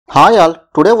Hi all,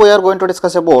 today we are going to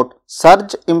discuss about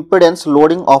surge impedance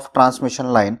loading of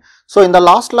transmission line. So in the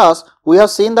last class, we have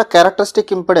seen the characteristic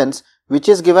impedance which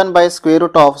is given by square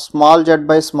root of small z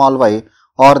by small y,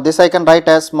 or this I can write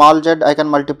as small z I can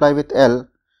multiply with L,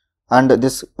 and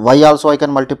this y also I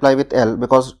can multiply with L,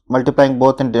 because multiplying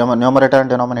both in numerator and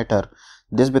denominator,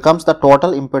 this becomes the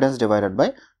total impedance divided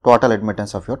by total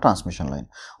admittance of your transmission line.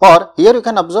 Or here you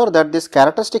can observe that this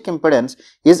characteristic impedance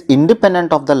is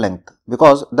independent of the length,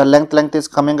 because the length is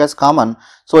coming as common.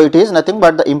 So it is nothing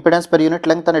but the impedance per unit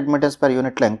length and admittance per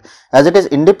unit length, as it is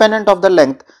independent of the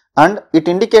length, and it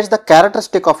indicates the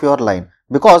characteristic of your line,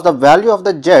 because the value of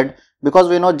the z, because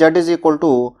we know z is equal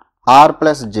to r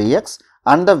plus jx,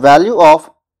 and the value of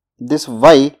this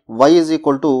y is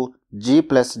equal to g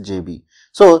plus jb.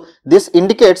 So this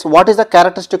indicates what is the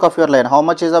characteristic of your line, how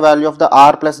much is the value of the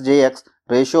r plus jx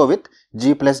ratio with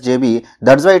g plus jb.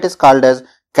 That's why it is called as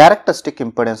characteristic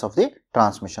impedance of the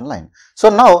transmission line. So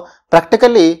now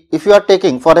practically, if you are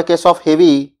taking for a case of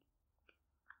heavy,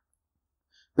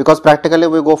 because practically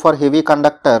we go for heavy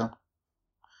conductor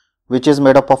which is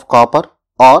made up of copper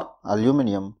or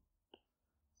aluminum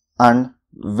and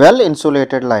well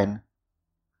insulated line.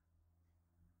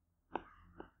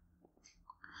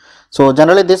 So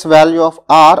generally this value of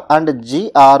R and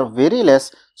G are very less,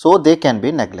 so they can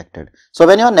be neglected. So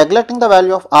when you are neglecting the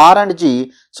value of R and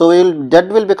G, so Z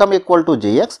will become equal to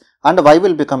Jx and Y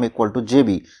will become equal to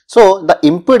Jb. So the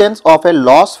impedance of a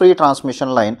loss free transmission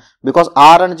line, because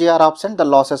R and G are absent, the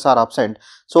losses are absent,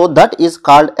 so that is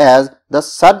called as the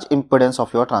surge impedance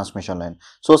of your transmission line.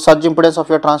 So surge impedance of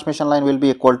your transmission line will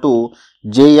be equal to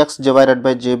Jx divided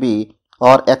by Jb,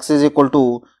 or x is equal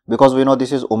to, because we know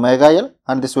this is omega L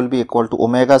and this will be equal to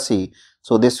omega C.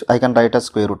 So this I can write as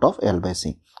square root of L by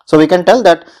C. So we can tell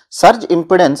that surge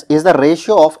impedance is the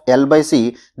ratio of L by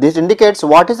C. This indicates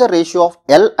what is the ratio of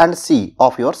L and C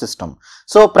of your system.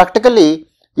 So practically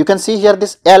you can see here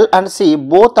this L and C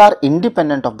both are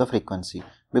independent of the frequency,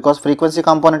 because frequency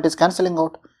component is cancelling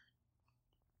out,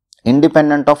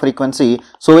 independent of frequency.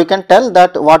 So we can tell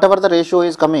that whatever the ratio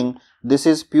is coming, this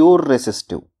is pure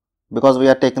resistive, because we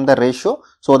are taking the ratio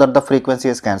so that the frequency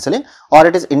is cancelling, or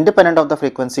it is independent of the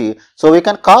frequency. So we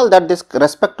can call that this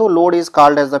respective load is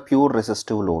called as the pure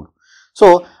resistive load.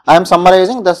 So I am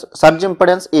summarizing, the surge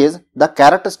impedance is the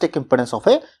characteristic impedance of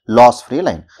a loss free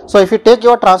line. So if you take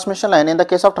your transmission line, in the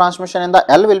case of transmission line, the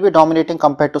L will be dominating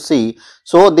compared to C.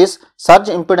 So this surge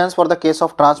impedance for the case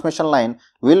of transmission line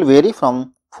will vary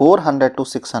from 400 to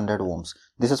 600 ohms.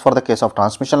 This is for the case of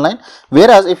transmission line.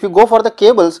 Whereas if you go for the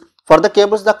cables,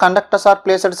 the conductors are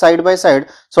placed side by side,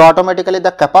 so automatically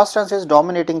the capacitance is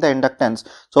dominating the inductance.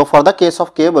 So for the case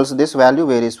of cables, this value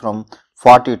varies from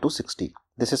 40 to 60.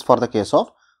 This is for the case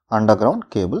of underground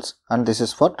cables, and this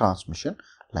is for transmission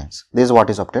lines. This is what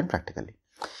is obtained practically.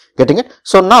 Getting it?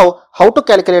 So now how to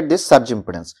calculate this surge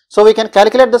impedance? So we can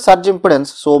calculate the surge impedance.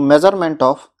 So measurement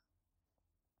of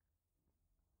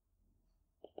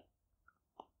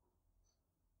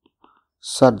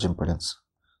surge impedance.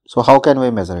 So how can we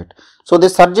measure it? So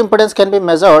this surge impedance can be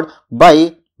measured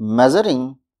by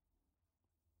measuring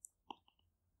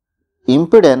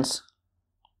impedance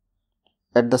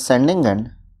at the sending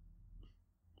end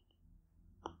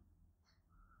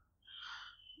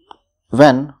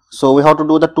when, so we have to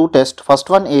do the two tests. First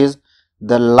one is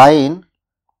the line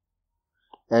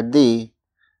at the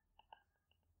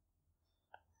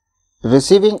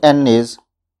receiving end is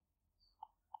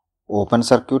open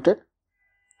circuited.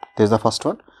 This is the first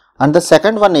one. And the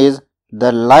second one is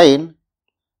the line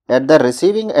at the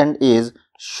receiving end is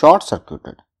short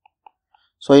circuited.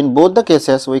 So in both the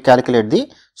cases we calculate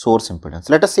the source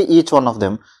impedance. Let us see each one of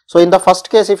them. So in the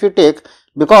first case, if you take,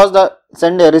 because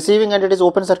the receiving end it is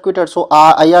open circuited, so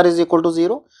IR is equal to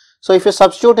 0. So if you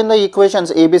substitute in the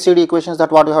equations, ABCD equations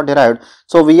that what we have derived,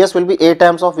 so Vs will be A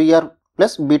times of VR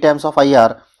plus B times of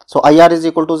IR. So IR is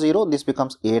equal to 0, this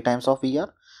becomes A times of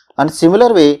VR, and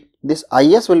similar way this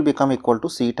Is will become equal to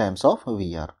C times of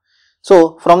VR.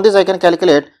 So from this I can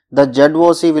calculate the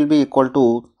ZOC will be equal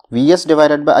to Vs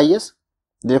divided by Is,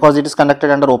 because it is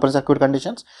conducted under open circuit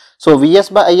conditions. So Vs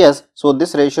by Is, so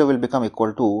this ratio will become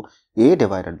equal to A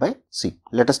divided by C.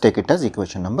 Let us take it as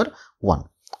equation number 1.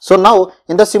 So now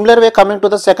in the similar way, coming to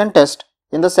the second test,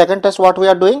 in the second test what we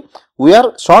are doing, we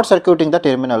are short circuiting the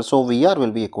terminal. So VR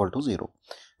will be equal to 0.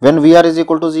 When VR is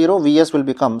equal to 0, Vs will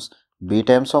becomes B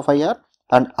times of IR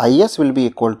and Is will be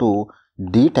equal to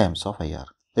D times of IR.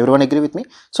 Everyone agree with me?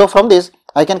 So from this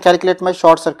I can calculate my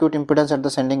short circuit impedance at the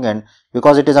sending end,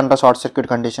 because it is under short circuit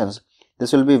conditions.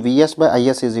 This will be Vs by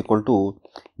Is is equal to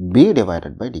B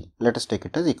divided by D. Let us take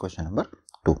it as equation number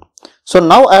 2. So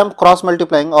now I am cross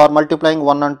multiplying or multiplying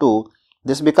 1 and 2.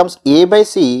 this becomes A by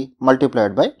C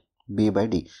multiplied by B by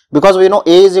D, because we know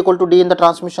A is equal to D in the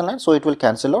transmission line, so it will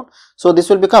cancel out. So this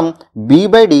will become B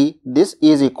by D, this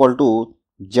is equal to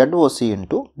ZOC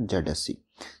into ZSC.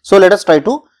 So let us try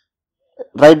to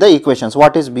write the equations.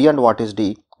 What is B and what is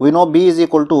D? We know B is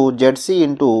equal to ZC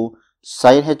into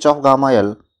sin H of gamma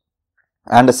L,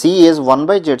 and C is 1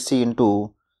 by ZC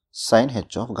into sin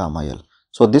H of gamma L.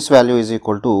 So this value is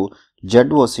equal to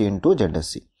ZOC into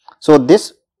ZSC. So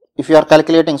this, if you are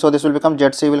calculating, so this will become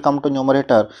ZC will come to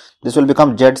numerator, this will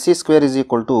become ZC square is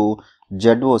equal to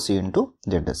ZOC into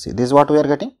ZSC. This is what we are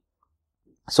getting.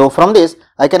 So from this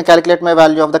I can calculate my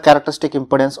value of the characteristic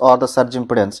impedance or the surge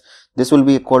impedance. This will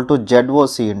be equal to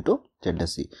ZOC into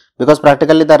ZSC, because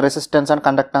practically the resistance and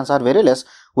conductance are very less.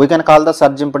 We can call the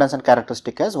surge impedance and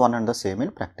characteristic as one and the same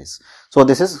in practice. So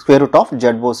this is square root of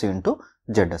ZOC into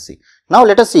ZSC. Now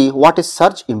let us see what is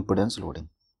surge impedance loading.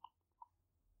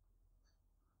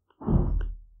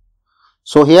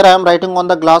 So here I am writing on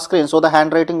the glass screen, so the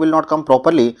handwriting will not come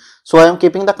properly. So I am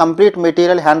keeping the complete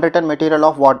material, handwritten material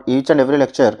of what each and every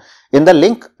lecture in the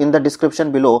link in the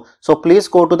description below. So please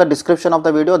go to the description of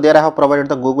the video, there I have provided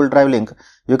the Google Drive link.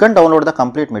 You can download the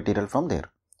complete material from there.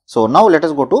 So now let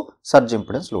us go to surge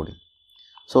impedance loading.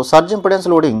 So surge impedance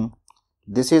loading,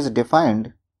 this is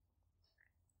defined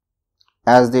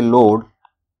as the load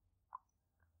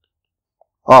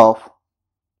of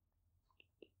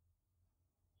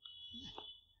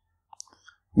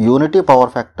unity power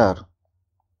factor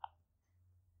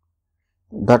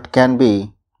that can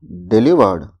be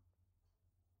delivered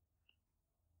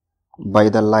by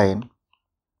the line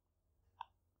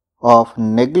of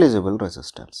negligible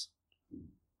resistance.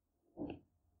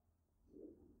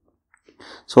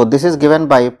 So this is given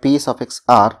by P suffix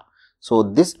R. So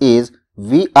this is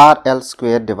VRL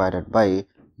square divided by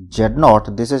Z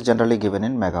naught. This is generally given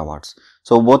in megawatts.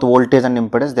 So both voltage and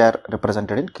impedance, they are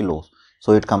represented in kilos.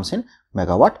 So it comes in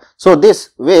megawatt. So this,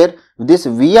 where this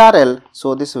VRL,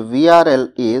 so this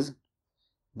VRL is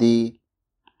the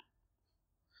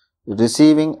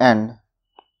receiving end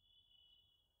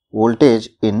voltage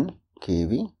in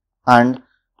kV, and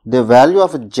the value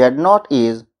of Z naught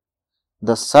is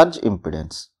the surge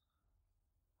impedance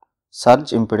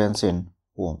in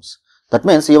ohms. That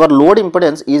means your load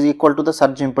impedance is equal to the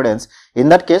surge impedance. In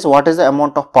that case, what is the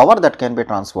amount of power that can be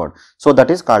transferred? So that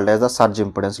is called as the surge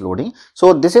impedance loading.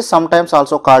 So this is sometimes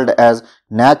also called as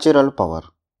natural power.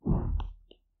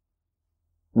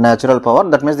 Natural power,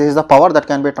 that means this is the power that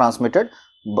can be transmitted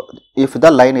if the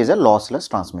line is a lossless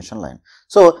transmission line.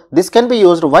 So this can be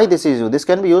used, why this is used? This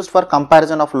can be used for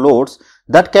comparison of loads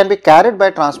that can be carried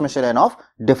by transmission line of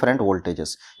different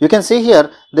voltages. You can see here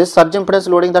this surge impedance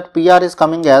loading, that PR is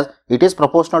coming as, it is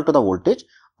proportional to the voltage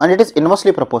and it is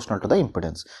inversely proportional to the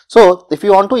impedance. So if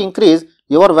you want to increase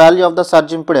your value of the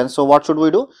surge impedance, so what should we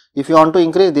do? If you want to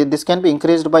increase this can be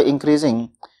increased by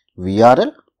increasing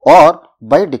VRL or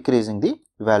by decreasing the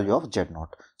value of Z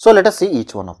naught. So let us see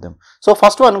each one of them. So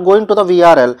first one, going to the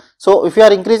VRL. So if you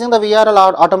are increasing the VRL,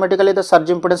 automatically the surge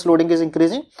impedance loading is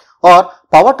increasing, or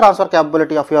power transfer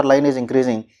capability of your line is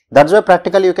increasing. That's why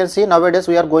practically you can see nowadays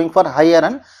we are going for higher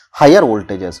and higher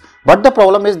voltages. But the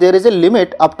problem is there is a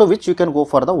limit up to which you can go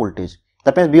for the voltage.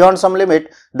 That means beyond some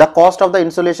limit, the cost of the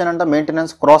insulation and the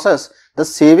maintenance crosses the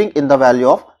saving in the value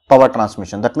of power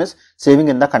transmission, that means saving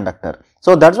in the conductor.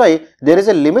 So that's why there is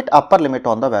a limit, upper limit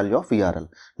on the value of VRL.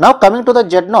 Now coming to the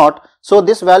Z naught, so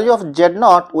this value of Z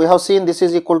naught we have seen this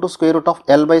is equal to square root of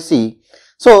L by C.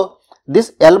 So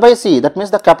this L by C, that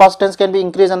means the capacitance can be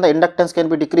increased and the inductance can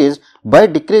be decreased by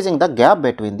decreasing the gap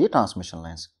between the transmission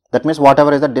lines. That means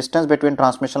whatever is the distance between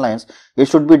transmission lines, it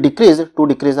should be decreased to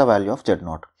decrease the value of Z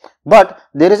naught. But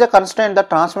there is a constraint that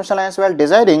transmission lines while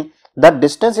designing, that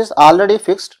distance is already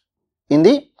fixed in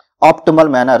the optimal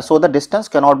manner. So the distance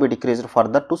cannot be decreased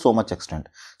further to so much extent.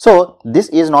 So this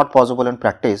is not possible in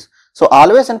practice. So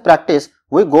always in practice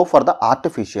we go for the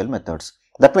artificial methods.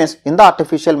 That means in the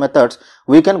artificial methods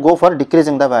we can go for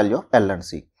decreasing the value of L and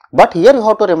C. But here you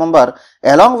have to remember,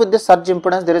 along with this surge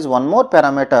impedance there is one more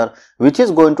parameter which is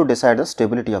going to decide the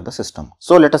stability of the system.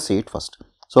 So let us see it first.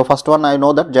 So first one, I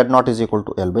know that Z naught is equal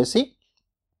to L by C,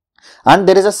 and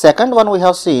there is a second one we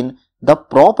have seen, the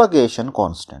propagation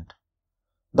constant.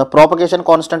 The propagation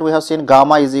constant we have seen,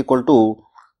 gamma is equal to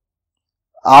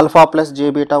alpha plus J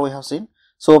beta we have seen.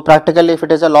 So practically if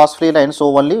it is a loss free line,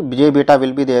 so only J beta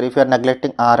will be there if you are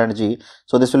neglecting R and G.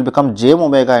 So this will become J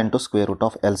omega into square root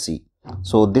of LC.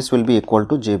 So this will be equal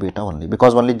to J beta only,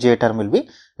 because only J term will be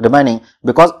remaining,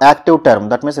 because active term,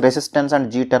 that means resistance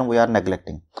and G term we are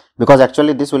neglecting, because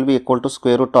actually this will be equal to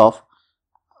square root of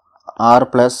R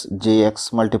plus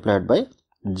Jx multiplied by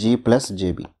G plus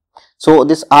Jb. So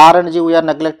this R and G we are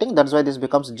neglecting, that's why this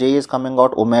becomes J is coming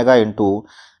out omega into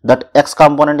that X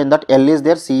component in that L is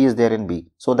there, C is there in B.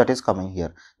 So that is coming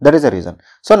here. That is the reason.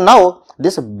 So now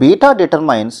this beta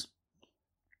determines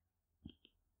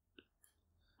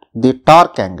the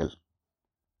torque angle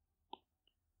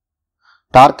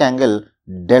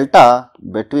delta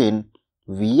between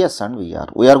Vs and Vr.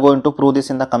 We are going to prove this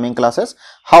in the coming classes,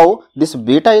 how this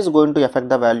beta is going to affect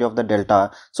the value of the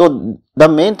delta. So the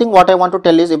main thing what I want to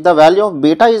tell is, if the value of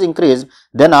beta is increased,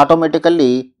 then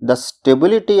automatically the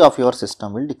stability of your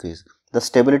system will decrease. The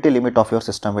stability limit of your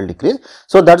system will decrease.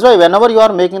 So that's why whenever you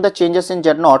are making the changes in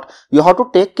Z0, you have to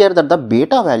take care that the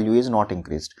beta value is not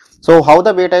increased. So how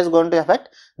the beta is going to affect,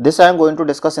 this I am going to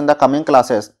discuss in the coming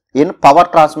classes in power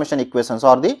transmission equations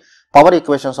or the power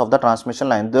equations of the transmission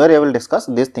line. There I will discuss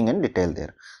this thing in detail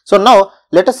there. So now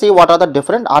let us see what are the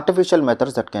different artificial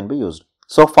methods that can be used.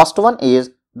 So first one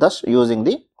is thus using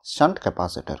the shunt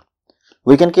capacitor.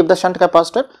 We can keep the shunt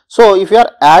capacitor. So if you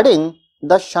are adding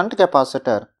the shunt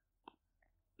capacitor,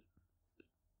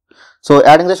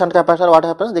 what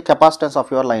happens? The capacitance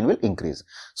of your line will increase.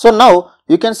 So now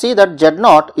you can see that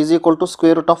Z0 is equal to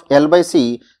square root of L by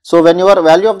C. So when your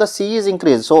value of the C is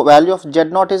increased, so value of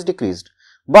Z0 is decreased.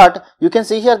 But you can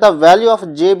see here the value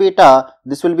of J beta,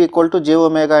 this will be equal to J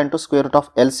omega into square root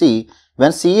of LC.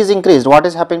 When C is increased, what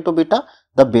is happening to beta?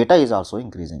 The beta is also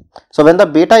increasing. So when the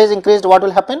beta is increased, what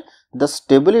will happen? The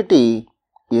stability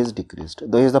is decreased.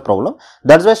 This is the problem.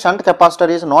 That's why shunt capacitor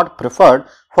is not preferred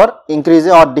for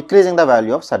increasing or decreasing the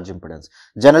value of surge impedance.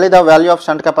 Generally, the value of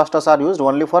shunt capacitors are used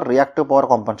only for reactive power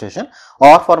compensation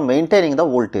or for maintaining the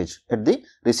voltage at the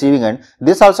receiving end.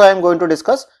 This also I am going to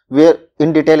discuss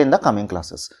in detail in the coming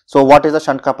classes. So what is the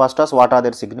shunt capacitors, what are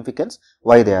their significance,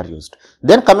 why they are used.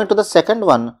 Then coming to the second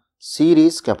one,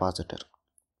 series capacitor.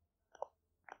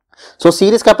 So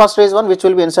series capacitor is one which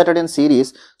will be inserted in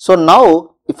series. So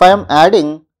now if I am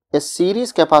adding a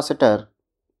series capacitor,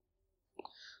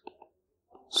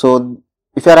 so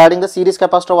if you are adding the series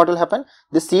capacitor, what will happen?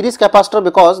 The series capacitor,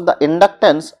 because the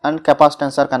inductance and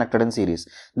capacitance are connected in series.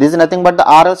 This is nothing but the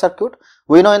RL circuit.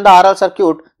 We know in the RL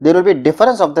circuit, there will be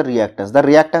difference of the reactance. The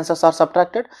reactances are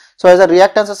subtracted. So as the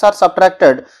reactances are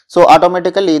subtracted, so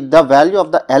automatically the value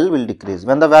of the L will decrease.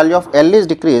 When the value of L is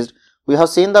decreased, we have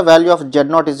seen the value of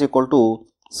Z0 is equal to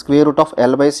square root of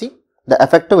L by C. The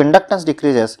effective inductance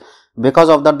decreases, because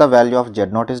of that the value of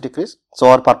Z0 is decreased. So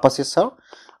our purpose is served.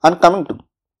 And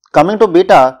coming to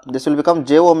beta, this will become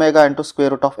J omega into square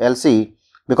root of LC.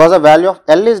 Because the value of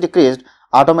L is decreased,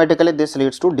 automatically this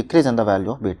leads to decrease in the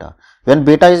value of beta. When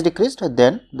beta is decreased,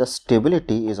 then the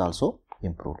stability is also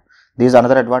improved. This is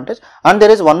another advantage. And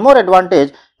there is one more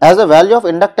advantage, as the value of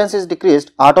inductance is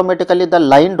decreased, automatically the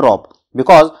line drop,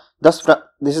 because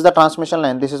this is the transmission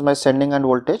line, this is my sending end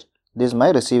voltage, this is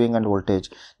my receiving end voltage.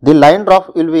 The line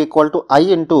drop will be equal to I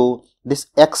into this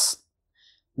X,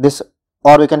 this,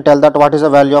 or we can tell that what is the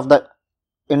value of the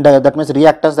that means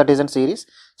reactance that is in series.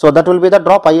 So that will be the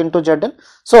drop I into ZL.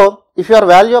 So if your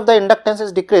value of the inductance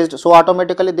is decreased, so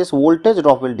automatically this voltage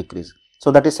drop will decrease.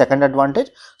 So that is second advantage.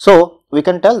 So we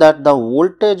can tell that the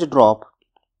voltage drop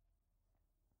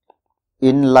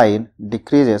in line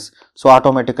decreases, so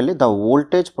automatically the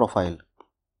voltage profile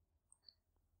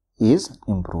is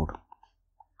improved.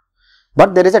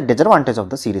 But there is a disadvantage of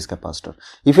the series capacitor.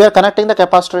 If you are connecting the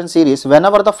capacitor in series,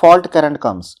 whenever the fault current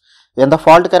comes, when the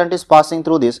fault current is passing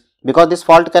through this, because this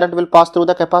fault current will pass through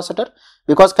the capacitor,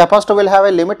 because capacitor will have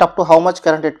a limit up to how much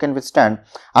current it can withstand.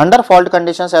 Under fault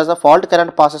conditions, as the fault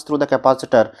current passes through the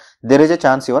capacitor, there is a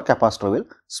chance your capacitor will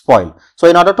spoil. So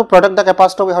in order to protect the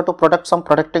capacitor, we have to protect some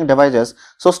protecting devices.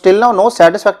 So still now no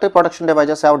satisfactory protection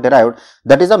devices have derived.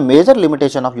 That is a major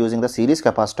limitation of using the series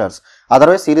capacitors.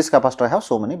 Otherwise series capacitor have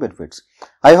so many benefits.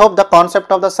 I hope the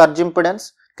concept of the surge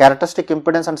impedance, characteristic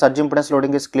impedance and surge impedance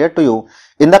loading is clear to you.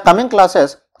 In the coming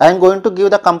classes, I am going to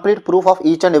give the complete proof of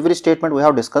each and every statement we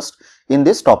have discussed in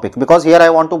this topic, because here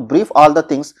I want to brief all the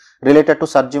things related to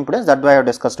surge impedance, that way I have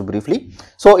discussed briefly.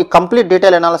 So a complete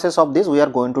detailed analysis of this we are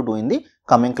going to do in the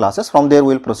coming classes. From there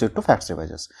we will proceed to facts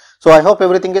devices. So I hope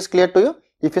everything is clear to you.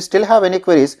 If you still have any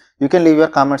queries, you can leave your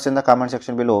comments in the comment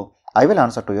section below. I will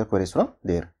answer to your queries from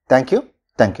there. Thank you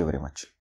very much.